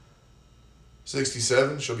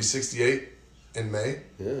 67. She'll be 68 in May.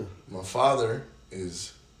 Yeah. My father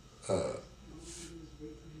is.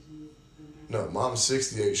 No, mom's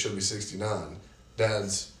 68, she'll be 69.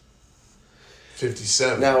 Dad's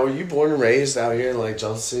 57. Now, were you born and raised out here in like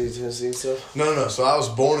Johnson City, Tennessee and stuff? No. So I was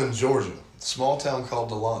born in Georgia, a small town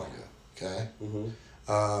called Dahlonega. Okay. Mm-hmm.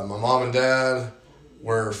 My mom and dad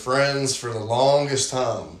were friends for the longest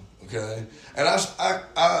time. Okay. And I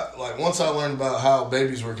like once I learned about how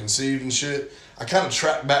babies were conceived and shit, I kind of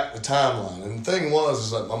tracked back the timeline. And the thing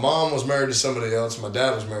is like my mom was married to somebody else, my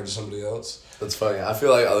dad was married to somebody else. That's funny. I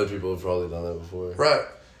feel like other people have probably done that before. Right.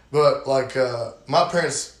 But like my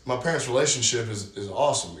parents' relationship is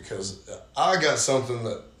awesome because I got something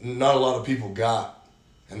that not a lot of people got,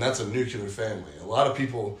 and that's a nuclear family. A lot of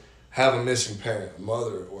people have a missing parent, a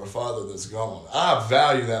mother or a father that's gone. I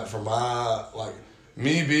value that for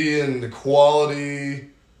me being the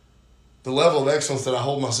quality, the level of excellence that I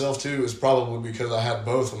hold myself to is probably because I had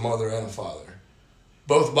both a mother and a father,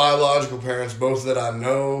 both biological parents, both that I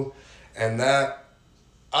know. And that,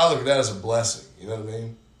 I look at that as a blessing, you know what I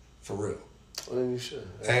mean? For real. Well, then you should.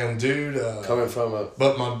 And dude... coming from a...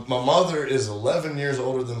 But my mother is 11 years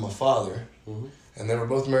older than my father. Mm-hmm. And they were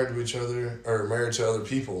both married to each other, or married to other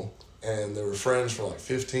people. And they were friends for like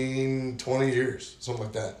 15, 20 years, something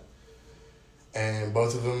like that. And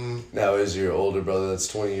both of them... Now, is your older brother that's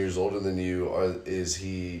 20 years older than you, or is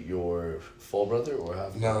he your full brother or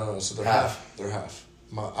half? No, so they're half. They're half.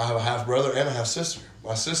 I have a half brother and a half sister.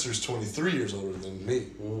 My sister's 23 years older than me.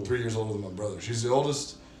 3 years older than my brother. She's the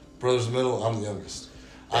oldest. Brother's the middle. I'm the youngest.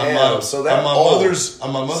 I'm my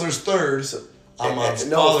mother's third. I'm my father's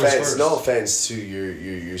first. No offense to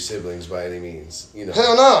your siblings by any means. You know.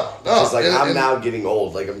 Hell no. Because like I'm now getting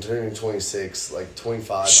old. Like I'm turning 26. Like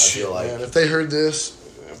 25. Shit, I feel like. Man, if they heard this,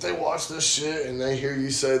 if they watch this shit and they hear you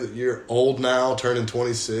say that you're old now, turning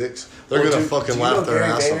 26, they're gonna fucking laugh their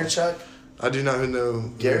ass off. I do not even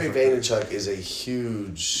know. Gary Vaynerchuk is a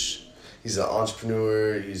huge. He's an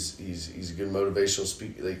entrepreneur. He's a good motivational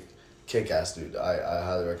speaker. Like kick-ass dude. I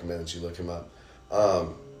highly recommend that you look him up.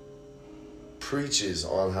 Preaches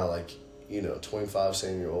on how 25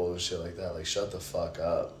 saying you're old and shit like that. Like shut the fuck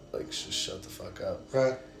up. Like just shut the fuck up.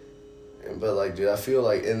 Right. But dude, I feel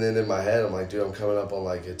like, and then in my head, I'm like, dude, I'm coming up on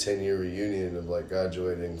a 10-year reunion of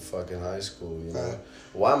graduating fucking high school. You know, right.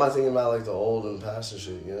 Why am I thinking about the old and past and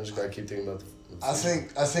shit? You know, just gotta keep thinking about the I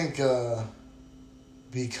think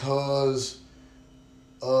because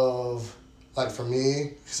of for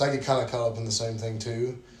me, because I get kind of caught up in the same thing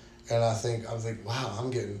too, and I think wow,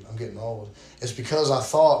 I'm getting old. It's because I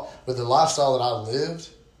thought with the lifestyle that I lived.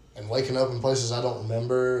 And waking up in places I don't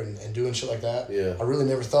remember and doing shit like that. Yeah. I really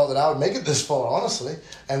never thought that I would make it this far, honestly.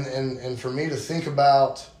 And for me to think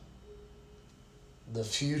about the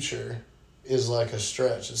future is like a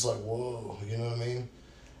stretch. It's like, whoa, you know what I mean?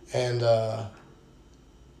 And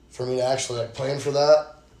for me to actually plan for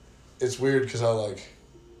that, it's weird because I'm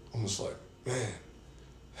just like, man,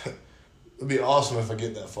 it'd be awesome if I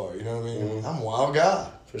get that far, you know what I mean? Mm-hmm. I'm a wild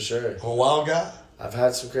guy. For sure. I'm a wild guy. I've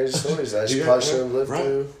had some crazy stories that I probably shouldn't have lived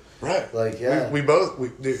through. Right. We both,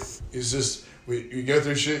 dude, it's just, you go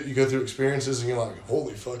through shit, you go through experiences, and you're like,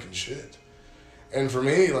 holy fucking shit. And for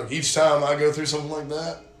me, each time I go through something like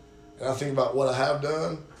that, and I think about what I have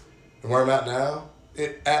done and where I'm at now,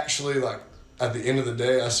 it actually, at the end of the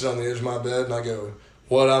day, I sit on the edge of my bed and I go,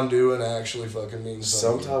 what I'm doing actually fucking means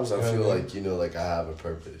something. Sometimes I feel I have a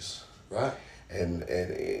purpose. Right. And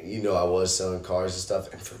I was selling cars and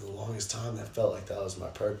stuff, and for the longest time, that felt like that was my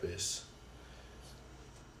purpose.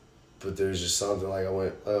 But there's just something I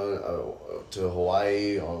went to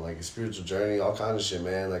Hawaii on a spiritual journey, all kinds of shit,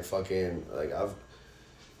 man.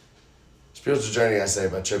 Spiritual journey, I say,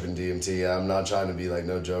 by tripping DMT. I'm not trying to be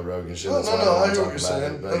no Joe Rogan shit. No, I hear what you're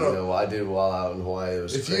saying. But I did while out in Hawaii. It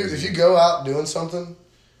was crazy. If you go out doing something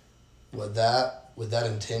with that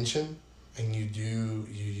intention, and you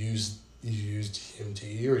use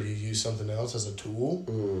DMT or you use something else as a tool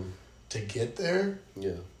to get there.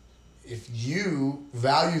 Yeah. If you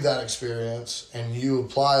value that experience and you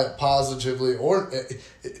apply it positively or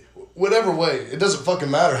whatever way, it doesn't fucking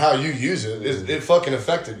matter how you use it. It fucking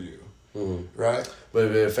affected you, right? But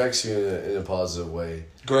if it affects you in a positive way,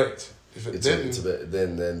 great. If it didn't, it's a bit,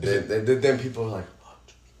 then people are like, oh,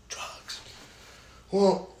 drugs.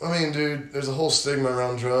 Well, I mean, dude, there's a whole stigma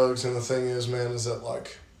around drugs, and the thing is, man, is that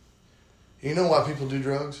like, you know why people do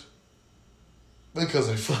drugs? Because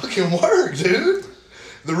they fucking work, dude.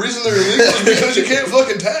 The reason they're illegal is because you can't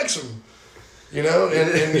fucking tax them. You know,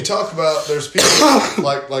 and you talk about there's people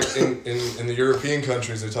like in the European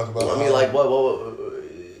countries they talk about. I mean, like what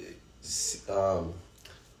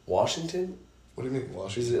Washington? What do you mean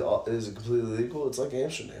Washington? Is it completely legal? It's like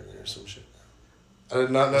Amsterdam there or some shit. I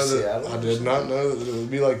did not know that. I did not know that it would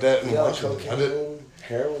be like that in Washington. Like cocaine,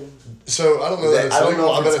 heroin. So I don't know that it's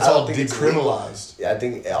legal. I bet it's all decriminalized. Yeah, I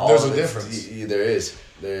think there's a difference. There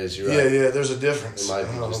is. You're right. Yeah, there's a difference. It might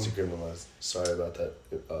be just decriminalized. Sorry about that,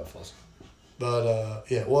 Foster. But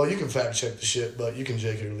yeah, well, you can fact check the shit, but you can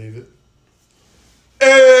Jake it or leave it.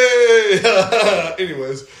 Hey.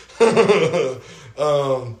 Anyways,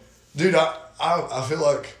 dude, I feel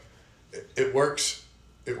like it works.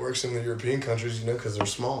 It works in the European countries, you know, because they're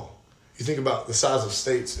small. You think about the size of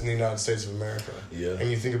states in the United States of America,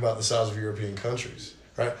 and you think about the size of European countries,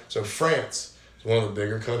 right? So France is one of the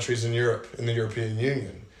bigger countries in Europe, in the European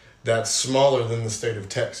Union. That's smaller than the state of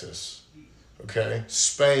Texas. Okay,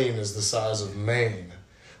 Spain is the size of Maine.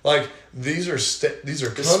 Like these are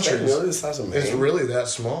countries. Spain really the size of Maine? It's really that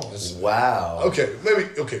small. Wow. Okay,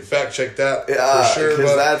 fact check that for sure.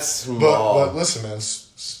 Because that's small. But listen, man,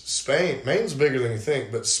 Maine's bigger than you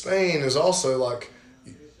think, but Spain is also like.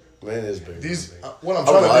 Maine is bigger. What I'm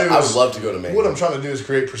trying to do. I would love to go to Maine. What I'm trying to do is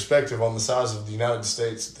create perspective on the size of the United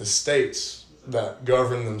States, the states that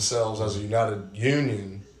govern themselves as a united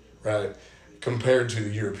union, right? Compared to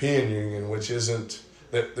the European Union, which isn't,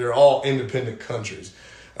 that they're all independent countries,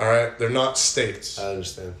 all right? They're not states. I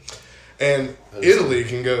understand. And Italy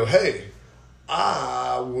can go, hey,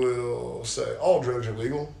 I will say all drugs are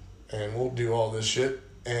legal, and we'll do all this shit,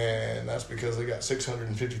 and that's because they got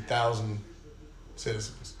 650,000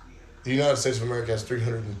 citizens. The United States of America has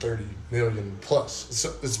 330 million plus.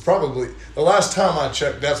 It's probably, the last time I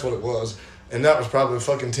checked, that's what it was, and that was probably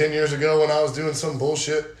fucking 10 years ago when I was doing some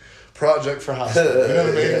bullshit project for high school. You know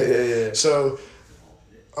what I mean? Yeah. So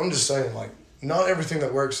I'm just saying, like, not everything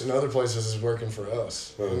that works in other places is working for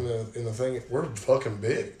us. In the thing, we're fucking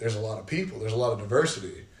big. There's a lot of people. There's a lot of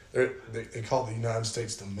diversity. They call the United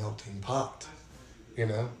States the melting pot. You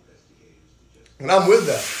know? And I'm with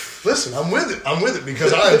that. Listen, I'm with it. I'm with it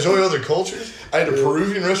because I enjoy other cultures. I had a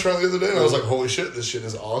Peruvian restaurant the other day, and I was like, holy shit, this shit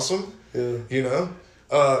is awesome. Yeah. You know?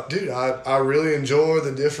 Dude, I really enjoy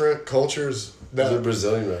the different cultures. There's a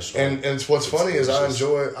Brazilian restaurant. And what's funny is I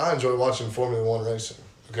enjoy watching Formula One racing.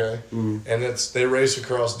 Okay, and they race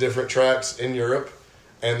across different tracks in Europe,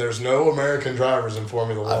 and there's no American drivers in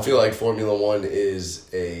Formula One. I feel like Formula One is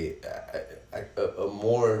a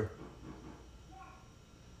more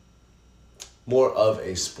of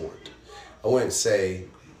a sport. I wouldn't say,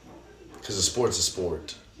 because a sport's a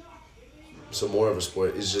sport. So more of a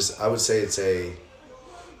sport is just, I would say it's a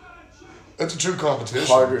true competition.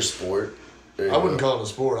 Harder sport. I wouldn't call it a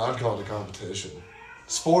sport. I'd call it a competition.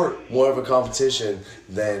 Sport. More of a competition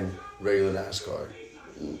than regular NASCAR.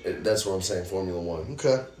 That's what I'm saying, Formula One.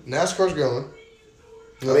 Okay. NASCAR's going.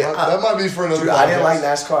 That might be for another podcast. I didn't like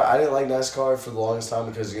NASCAR. I didn't like NASCAR for the longest time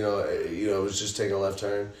because, you know, it was just taking a left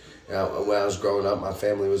turn. When I was growing up, my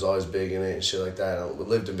family was always big in it and shit like that. I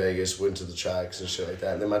lived in Vegas, went to the tracks and shit like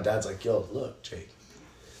that. And then my dad's like, yo, look, Jake,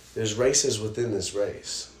 there's races within this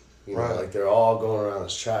race. You know, like they're all going around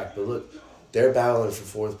this track. But look, they're battling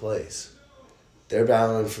for 4th place. They're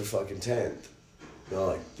battling for fucking 10th. You know,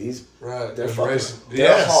 like these, they're fucking,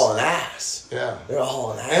 they're hauling ass. Yeah. They're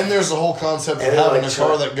hauling ass. And there's the whole concept of having a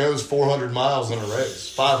car that goes 400 miles in a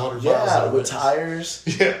race, 500 miles in a race. With tires.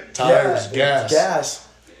 Yeah, tires, gas.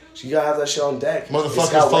 So you gotta have that shit on deck.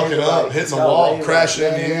 Motherfuckers fucking up, hitting the wall, crashing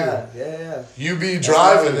into you. Yeah. You be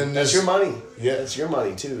driving and that's your money. Yeah. That's your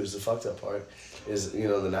money too, is the fucked up part. Is, you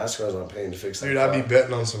know, the NASCAR's not paying to fix that. Dude, car. I'd be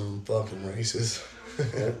betting on some fucking races.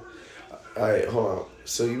 Yeah. Alright, hold on.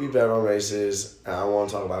 So you be betting on races, and I want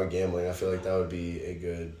to talk about gambling. I feel like that would be a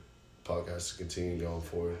good podcast to continue going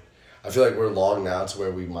forward. I feel like we're long now to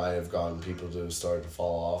where we might have gotten people to start to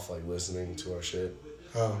fall off, like listening to our shit.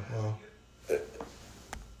 Oh, well.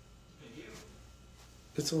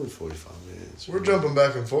 It's only 45 minutes. We're jumping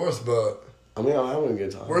back and forth, but... I mean, I'm having a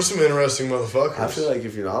good time. We're some interesting motherfuckers. I feel like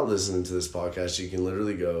if you're not listening to this podcast, you can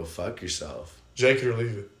literally go, fuck yourself. Jake it or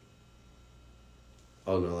leave it.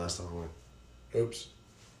 Oh, no, last time I went. Oops.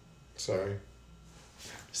 Sorry.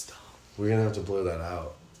 Stop. We're going to have to blur that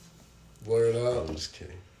out. Blur it out? I'm just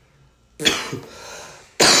kidding.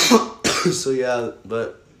 So, yeah,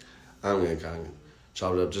 but I'm going to kind of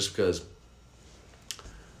chop it up just because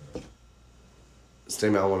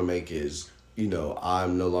statement I want to make is, you know,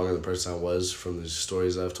 I'm no longer the person I was from the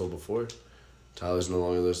stories I've told before. Tyler's no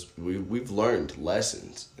longer this. We've learned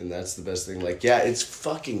lessons, and that's the best thing. Like, yeah, it's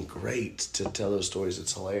fucking great to tell those stories.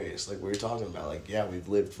 It's hilarious. Like, we were talking about, like, yeah, we've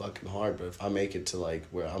lived fucking hard, but if I make it to, like,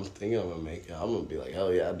 where I'm thinking I'm gonna make it, I'm gonna be like,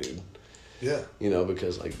 hell yeah, dude. Yeah. You know,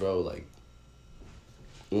 because, like, bro, like,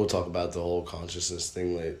 we'll talk about the whole consciousness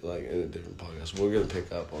thing, like in a different podcast. We're gonna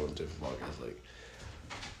pick up on a different podcast. Like,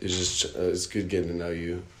 it's just it's good getting to know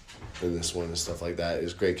you in this one and stuff like that.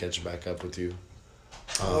 It's great catching back up with you.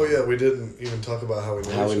 Oh yeah, we didn't even talk about how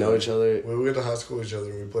we know each other. We went to high school with each other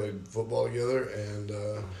and we played football together, and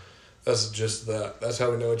that's just that. That's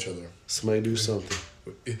how we know each other. Somebody do something.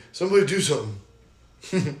 Somebody do something.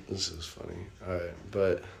 This is funny. All right,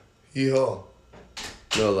 but yeehaw.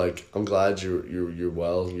 No, like, I'm glad you're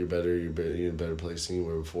well. You're better. You're in a better place than you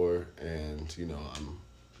were before, and you know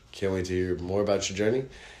can't wait to hear more about your journey.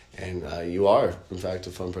 And you are, in fact, a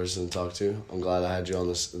fun person to talk to. I'm glad I had you on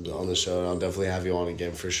the show, and I'll definitely have you on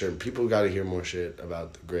again for sure. People got to hear more shit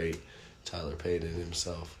about the great Tyler Paden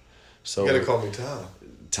himself. So you gotta call me Ty.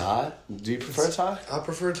 Ty? Do you prefer Ty? I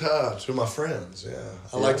prefer Ty to my friends. Yeah,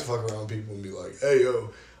 I like to fuck around people and be like, "Hey, yo,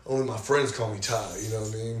 only my friends call me Ty." You know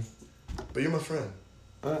what I mean? But you're my friend.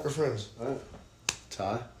 We're friends.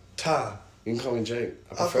 Ty. You can call me Jake.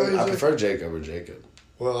 I prefer Jake over Jacob.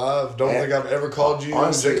 Well, I don't think I've ever called you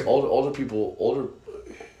honestly, Jacob. Older people,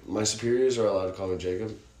 my superiors are allowed to call me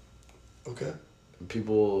Jacob. Okay.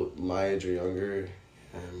 People my age or younger,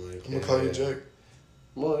 I'm like, I'm gonna call you Jake.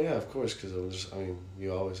 Well, yeah, of course, because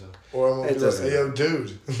you always have. Or I'm gonna be like, hey, yo,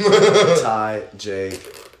 dude. Ty, Jake,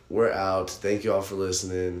 we're out. Thank you all for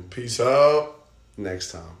listening. Peace out.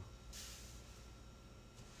 Next time.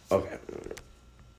 Okay.